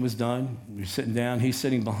dedication was done. We're sitting down. He's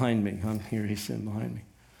sitting behind me. I'm here. He's sitting behind me.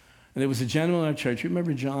 And there was a gentleman in our church. You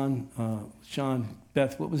remember John?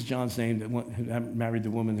 Beth, what was John's name who married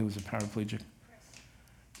the woman who was a paraplegic?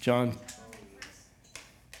 John?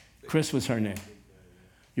 Chris was her name.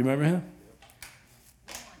 You remember him?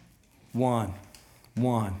 Juan,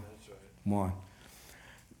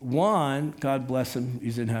 God bless him.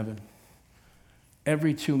 He's in heaven.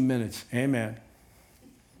 Every 2 minutes, amen.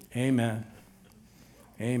 Amen.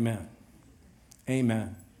 Amen.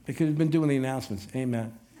 Amen. They could have been doing the announcements.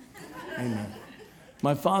 Amen. Amen.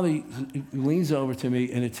 My father he leans over to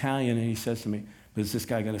me in Italian and he says to me, is this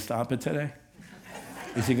guy going to stop it today?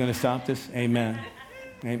 Is he going to stop this? Amen.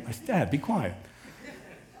 Amen. I said, Dad, be quiet.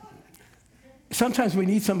 Sometimes we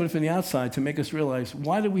need somebody from the outside to make us realize,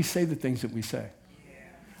 why do we say the things that we say?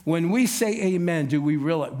 When we say amen, do we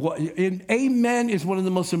realize? Amen is one of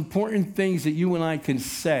the most important things that you and I can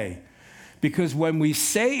say. Because when we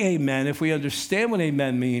say amen, if we understand what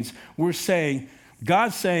amen means, we're saying,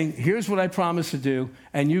 God's saying, here's what I promise to do,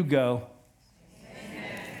 and you go,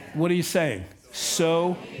 amen. What are you saying?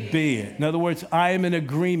 So be it. In other words, I am in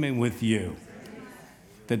agreement with you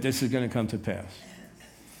that this is going to come to pass.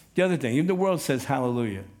 The other thing, even the world says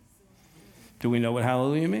hallelujah. Do we know what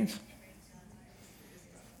hallelujah means?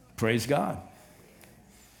 Praise God.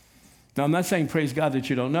 Now, I'm not saying praise God that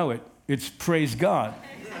you don't know it. It's praise God.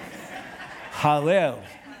 Hallel.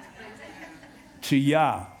 To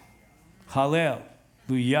Yah. Hallel.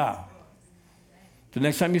 Luyah. The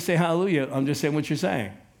next time you say hallelujah, I'm just saying what you're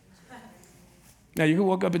saying. Now, you can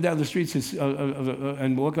walk up and down the streets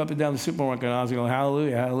and walk up and down the supermarket and I was going,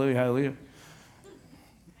 hallelujah, hallelujah, hallelujah.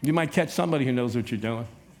 You might catch somebody who knows what you're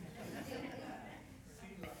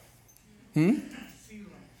doing.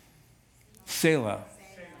 Selah.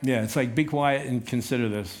 Yeah, it's like be quiet and consider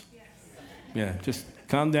this. Yeah, just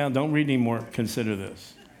calm down. Don't read anymore. Consider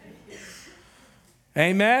this.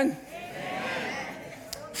 Amen?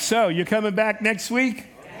 So, you're coming back next week?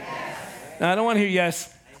 Yes. Now, I don't want to hear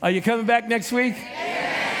yes. Are you coming back next week?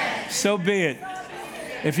 Yes. So be it.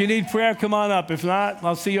 If you need prayer, come on up. If not,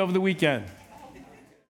 I'll see you over the weekend.